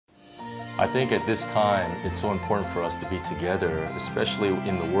I think at this time, it's so important for us to be together, especially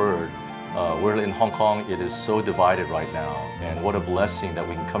in the Word. We're in Hong Kong, it is so divided right now. And what a blessing that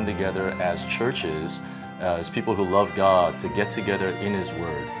we can come together as churches, as people who love God, to get together in His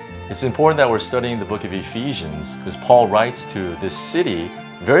Word. It's important that we're studying the book of Ephesians, because Paul writes to this city,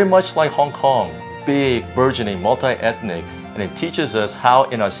 very much like Hong Kong, big, burgeoning, multi-ethnic, and it teaches us how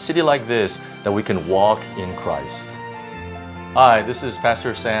in a city like this that we can walk in Christ. Hi, this is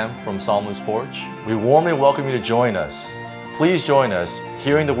Pastor Sam from Porch. We warmly welcome you to join us. Please join us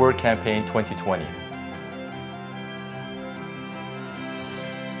Hearing the Word Campaign 2020.